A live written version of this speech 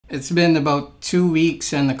It's been about 2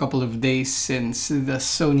 weeks and a couple of days since the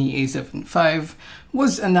Sony A7V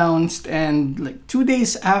was announced, and like 2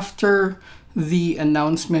 days after the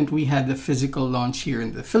announcement, we had the physical launch here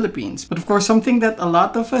in the Philippines. But of course, something that a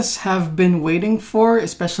lot of us have been waiting for,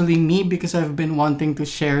 especially me, because I've been wanting to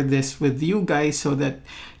share this with you guys so that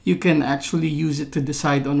you can actually use it to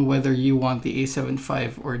decide on whether you want the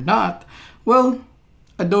A7V or not. Well,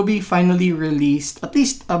 Adobe finally released at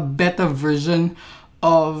least a beta version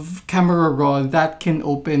of Camera Raw that can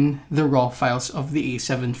open the RAW files of the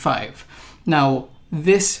A7V. Now,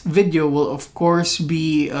 this video will of course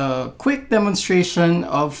be a quick demonstration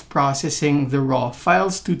of processing the RAW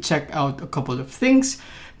files to check out a couple of things,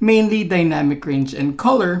 mainly dynamic range and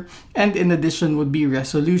color, and in addition would be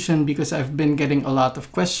resolution, because I've been getting a lot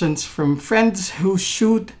of questions from friends who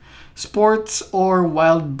shoot sports or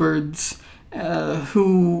wild birds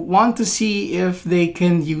who want to see if they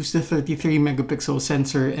can use the 33 megapixel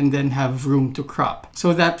sensor and then have room to crop.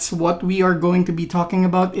 So that's what we are going to be talking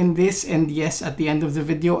about in this, and yes, at the end of the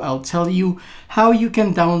video I'll tell you how you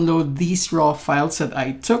can download these RAW files that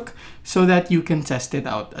I took so that you can test it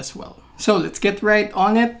out as well. So let's get right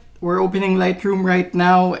on it. We're opening Lightroom right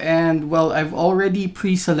now, and well, I've already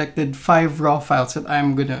pre-selected 5 RAW files that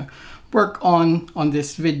I'm gonna work on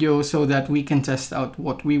this video so that we can test out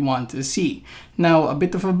what we want to see. Now, a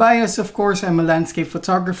bit of a bias, of course, I'm a landscape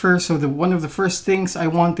photographer, so one of the first things I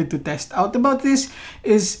wanted to test out about this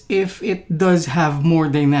is if it does have more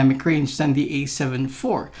dynamic range than the A7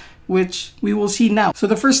 IV, which we will see now. So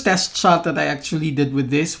the first test shot that I actually did with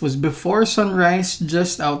this was before sunrise,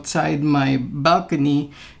 just outside my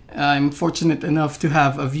balcony. I'm fortunate enough to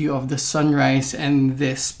have a view of the sunrise and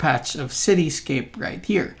this patch of cityscape right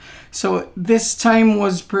here. So this time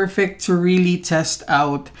was perfect to really test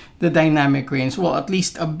out the dynamic range. Well, at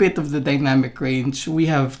least a bit of the dynamic range. We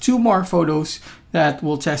have 2 more photos that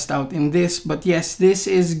we'll test out in this, but yes, this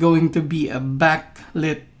is going to be a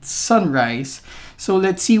backlit sunrise. So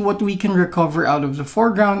let's see what we can recover out of the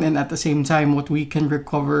foreground, and at the same time what we can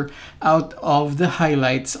recover out of the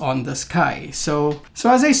highlights on the sky. So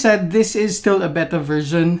as I said, this is still a beta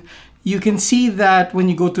version. You can see that when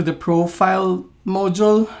you go to the profile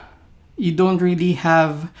module, you don't really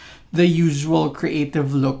have the usual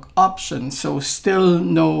creative look option. So still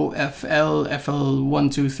no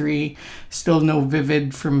FL123, still no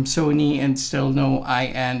Vivid from Sony, and still no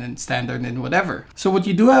IN and standard and whatever. So what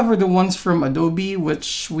you do have are the ones from Adobe,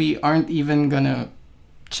 which we aren't even gonna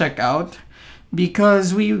check out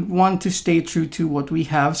because we want to stay true to what we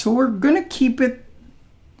have. So we're gonna keep it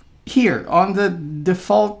here on the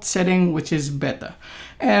default setting, which is beta.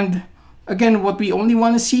 And again, what we only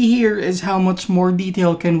want to see here is how much more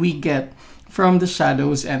detail can we get from the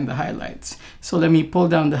shadows and the highlights. So let me pull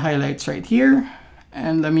down the highlights right here,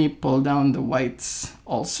 and let me pull down the whites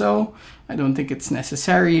also. I don't think it's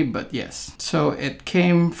necessary, but yes. So it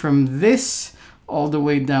came from this all the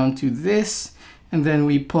way down to this, and then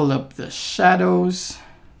we pull up the shadows,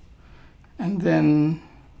 and then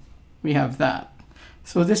we have that.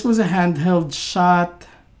 So this was a handheld shot.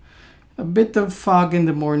 A bit of fog in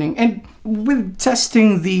the morning, and with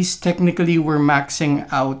testing these, technically we're maxing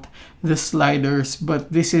out the sliders,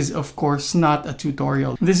 but this is of course not a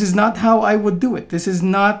tutorial. This is not how I would do it. This is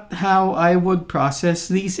not how I would process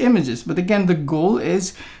these images. But again, the goal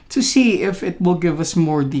is to see if it will give us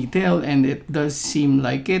more detail, and it does seem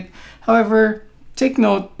like it. However, take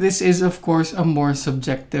note, this is of course a more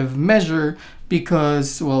subjective measure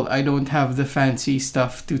because, well, I don't have the fancy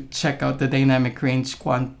stuff to check out the dynamic range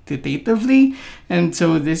quantitatively, and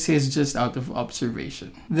so this is just out of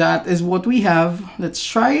observation. That is what we have. Let's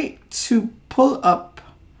try to pull up,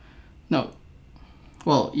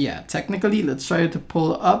 technically let's try to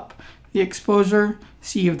pull up the exposure,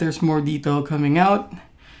 see if there's more detail coming out,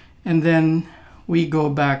 and then we go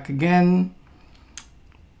back again,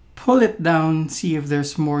 pull it down, see if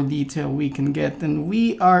there's more detail we can get, and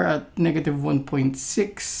we are at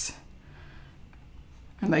 -1.6.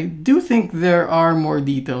 And I do think there are more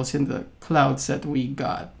details in the clouds that we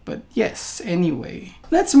got, but yes, anyway.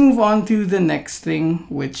 Let's move on to the next thing,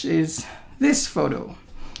 which is this photo.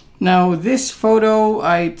 Now, this photo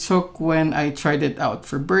I took when I tried it out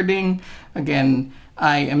for birding. Again,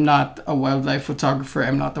 I am not a wildlife photographer,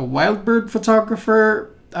 I'm not a wild bird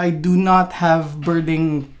photographer. I do not have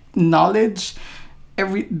birding knowledge.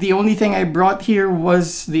 The only thing I brought here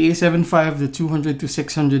was the A7V, the 200 to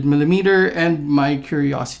 600 millimeter, and my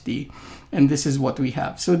curiosity, and this is what we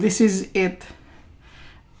have. So this is it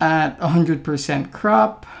at 100%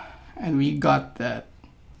 crop, and we got that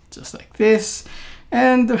just like this.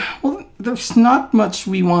 And well, there's not much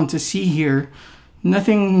we want to see here.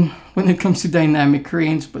 Nothing when it comes to dynamic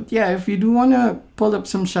range, but yeah, if you do want to pull up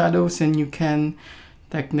some shadows, then you can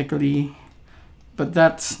technically, but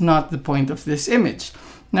that's not the point of this image.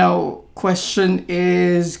 Now, question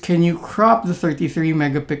is, can you crop the 33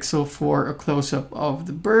 megapixel for a close-up of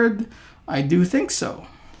the bird? I do think so.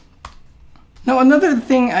 Now, another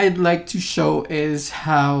thing I'd like to show is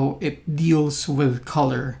how it deals with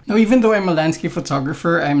color. Now, even though I'm a landscape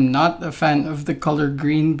photographer, I'm not a fan of the color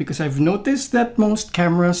green because I've noticed that most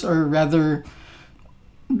cameras are rather...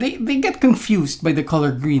 They get confused by the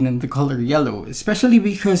color green and the color yellow, especially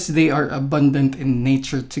because they are abundant in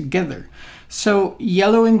nature together. So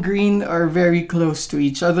yellow and green are very close to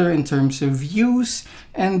each other in terms of use,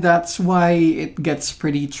 and that's why it gets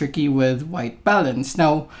pretty tricky with white balance.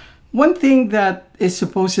 Now, one thing that is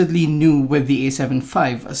supposedly new with the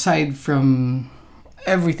A7V, aside from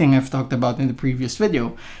everything I've talked about in the previous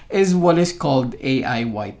video, is what is called AI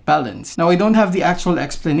white balance. Now, I don't have the actual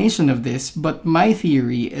explanation of this, but my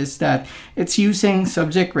theory is that it's using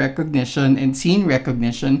subject recognition and scene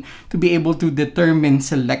recognition to be able to determine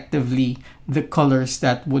selectively the colors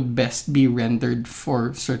that would best be rendered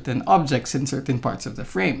for certain objects in certain parts of the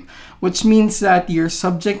frame, which means that your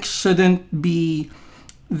subject shouldn't be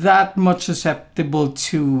that much susceptible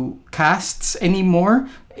to casts anymore,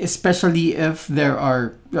 especially if there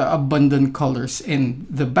are abundant colors in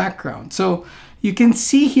the background. So you can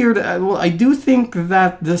see here that, well, I do think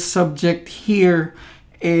that the subject here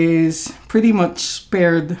is pretty much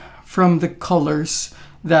spared from the colors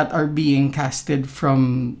that are being casted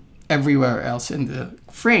from everywhere else in the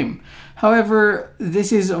frame. However,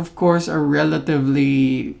 this is of course a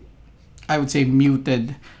relatively, I would say,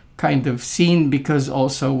 muted kind of scene because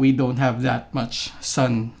also we don't have that much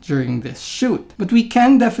sun during this shoot. But we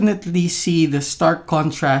can definitely see the stark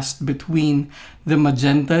contrast between the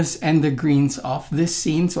magentas and the greens of this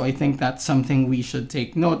scene, so I think that's something we should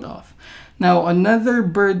take note of. Now, another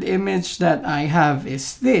bird image that I have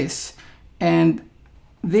is this, and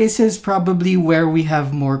this is probably where we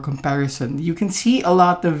have more comparison. You can see a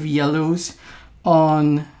lot of yellows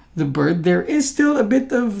on the bird. There is still a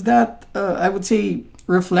bit of that, I would say,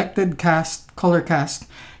 reflected cast, color cast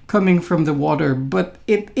coming from the water, but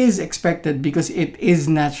it is expected because it is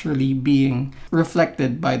naturally being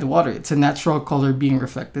reflected by the water. It's a natural color being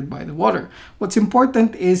reflected by the water. What's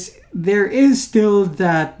important is there is still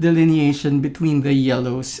that delineation between the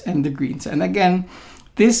yellows and the greens. And again,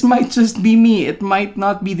 this might just be me. It might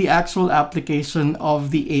not be the actual application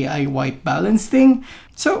of the AI white balance thing.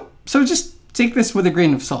 So just take this with a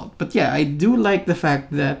grain of salt. But yeah, I do like the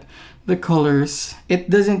fact that the colors, it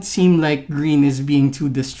doesn't seem like green is being too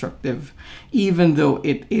destructive, even though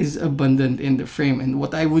it is abundant in the frame. And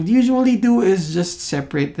what I would usually do is just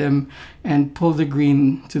separate them and pull the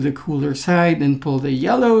green to the cooler side and pull the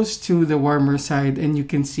yellows to the warmer side. And you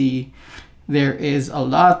can see there is a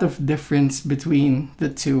lot of difference between the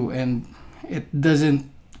two and it doesn't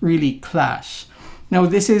really clash. Now,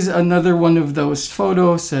 this is another one of those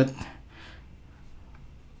photos that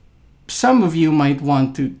some of you might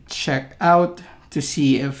want to check out to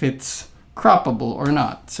see if it's croppable or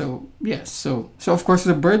not. So yes, so of course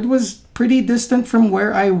the bird was pretty distant from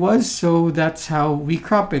where I was, so that's how we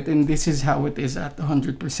crop it, and this is how it is at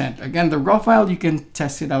 100%. Again, the raw file, you can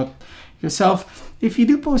test it out yourself. If you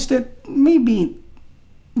do post it, maybe,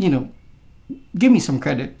 you know, give me some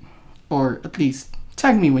credit, or at least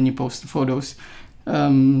tag me when you post the photos.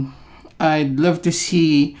 I'd love to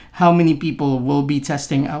see how many people will be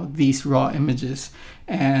testing out these raw images.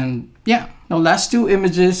 And yeah, now last two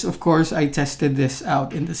images, of course, I tested this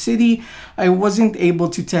out in the city. I wasn't able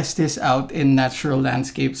to test this out in natural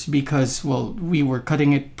landscapes because, well, we were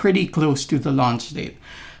cutting it pretty close to the launch date.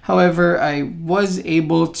 However, I was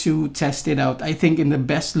able to test it out, I think, in the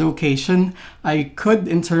best location I could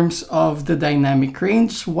in terms of the dynamic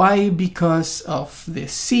range. Why? Because of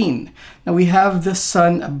this scene. Now we have the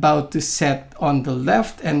sun about to set on the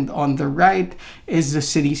left, and on the right is the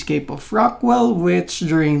cityscape of Rockwell, which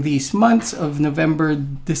during these months of November,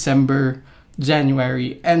 December,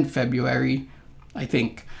 January, and February, I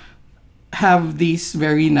think, have these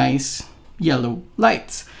very nice yellow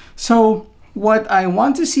lights. So what I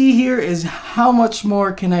want to see here is how much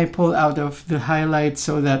more can I pull out of the highlights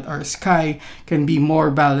so that our sky can be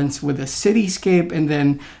more balanced with the cityscape, and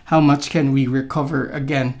then how much can we recover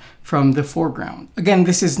again from the foreground. Again,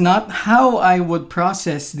 this is not how I would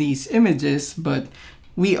process these images, but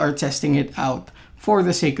we are testing it out for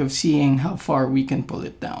the sake of seeing how far we can pull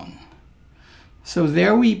it down. So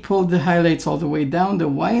there we pulled the highlights all the way down, the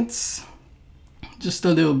whites, just a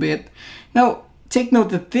little bit. Now, take note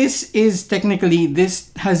that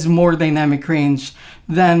this has more dynamic range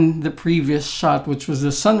than the previous shot, which was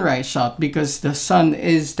the sunrise shot, because the sun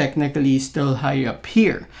is technically still high up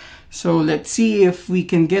here. So let's see if we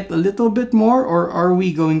can get a little bit more, or are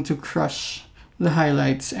we going to crush the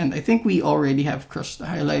highlights? And I think we already have crushed the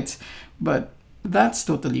highlights, but that's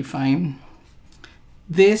totally fine.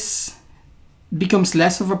 This becomes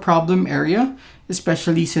less of a problem area,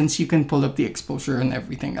 especially since you can pull up the exposure and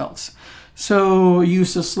everything else. So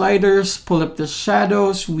use the sliders, pull up the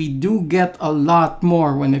shadows. We do get a lot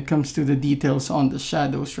more when it comes to the details on the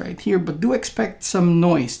shadows right here, but do expect some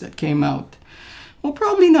noise that came out. Well,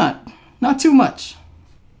 probably not too much.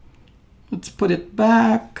 Let's put it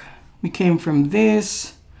back. We came from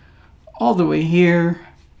this all the way here,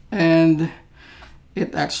 and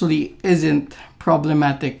it actually isn't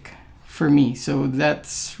problematic for me, so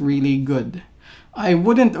that's really good. I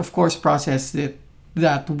wouldn't, of course, process it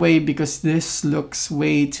that way because this looks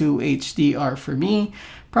way too HDR for me.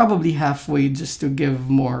 Probably halfway just to give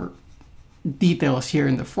more details here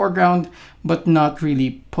in the foreground, but not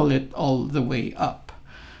really pull it all the way up.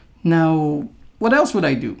 Now, what else would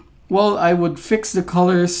I do? Well, I would fix the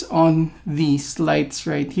colors on these lights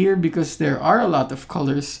right here because there are a lot of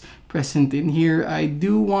colors present in here. I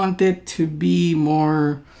do want it to be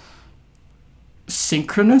more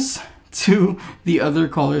synchronous to the other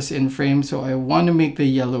colors in frame, so I want to make the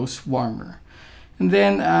yellows warmer. And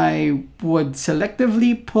then I would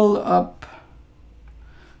selectively pull up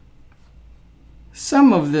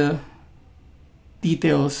some of the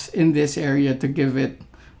details in this area to give it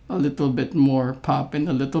a little bit more pop and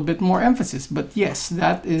a little bit more emphasis. But yes,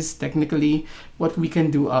 that is technically what we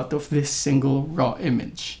can do out of this single raw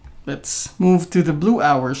image. Let's move to the blue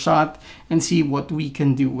hour shot and see what we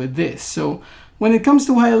can do with this. So when it comes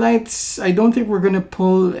to highlights, I don't think we're gonna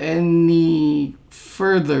pull any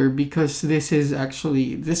further because this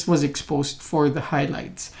was exposed for the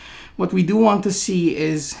highlights. What we do want to see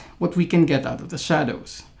is what we can get out of the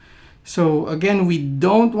shadows. So again, we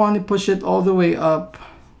don't want to push it all the way up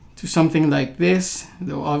to something like this,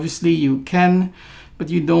 though obviously you can, but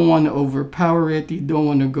you don't want to overpower it. You don't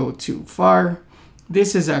want to go too far.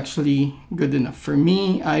 This is actually good enough for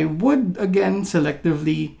me. I would again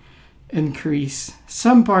selectively increase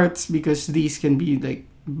some parts because these can be like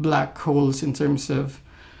black holes in terms of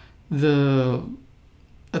the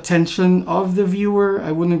attention of the viewer.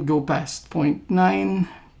 I wouldn't go past 0.9.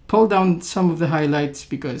 Pull down some of the highlights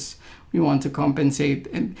because we want to compensate.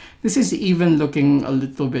 And this is even looking a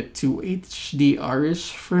little bit too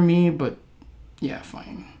HDR-ish for me, but yeah,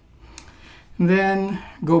 fine. And then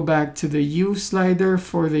go back to the U slider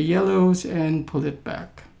for the yellows and pull it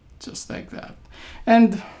back just like that.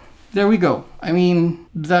 And there we go. I mean,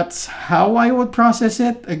 that's how I would process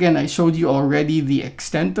it. Again, I showed you already the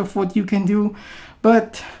extent of what you can do,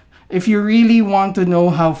 but if you really want to know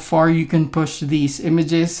how far you can push these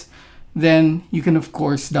images, then you can of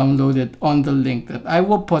course download it on the link that I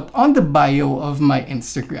will put on the bio of my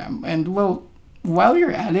Instagram. And well, while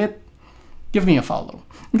you're at it, give me a follow.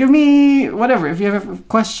 Give me whatever. If you have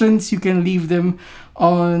questions, you can leave them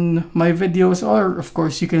on my videos, or of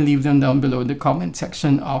course you can leave them down below in the comment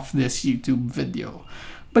section of this YouTube video.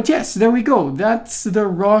 But yes, there we go. That's the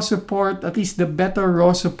raw support, at least the beta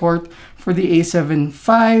raw support for the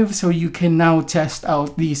A7V. So you can now test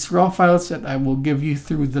out these raw files that I will give you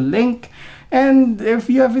through the link. And if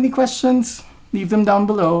you have any questions, leave them down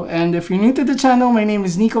below. And if you're new to the channel, my name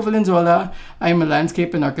is Nicco Valenzuela. I'm a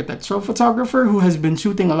landscape and architectural photographer who has been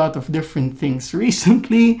shooting a lot of different things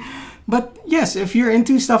recently. But yes, if you're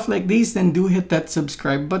into stuff like these, then do hit that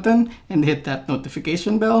subscribe button and hit that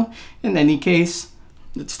notification bell. In any case,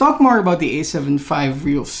 let's talk more about the A7V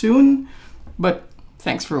real soon. But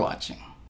thanks for watching.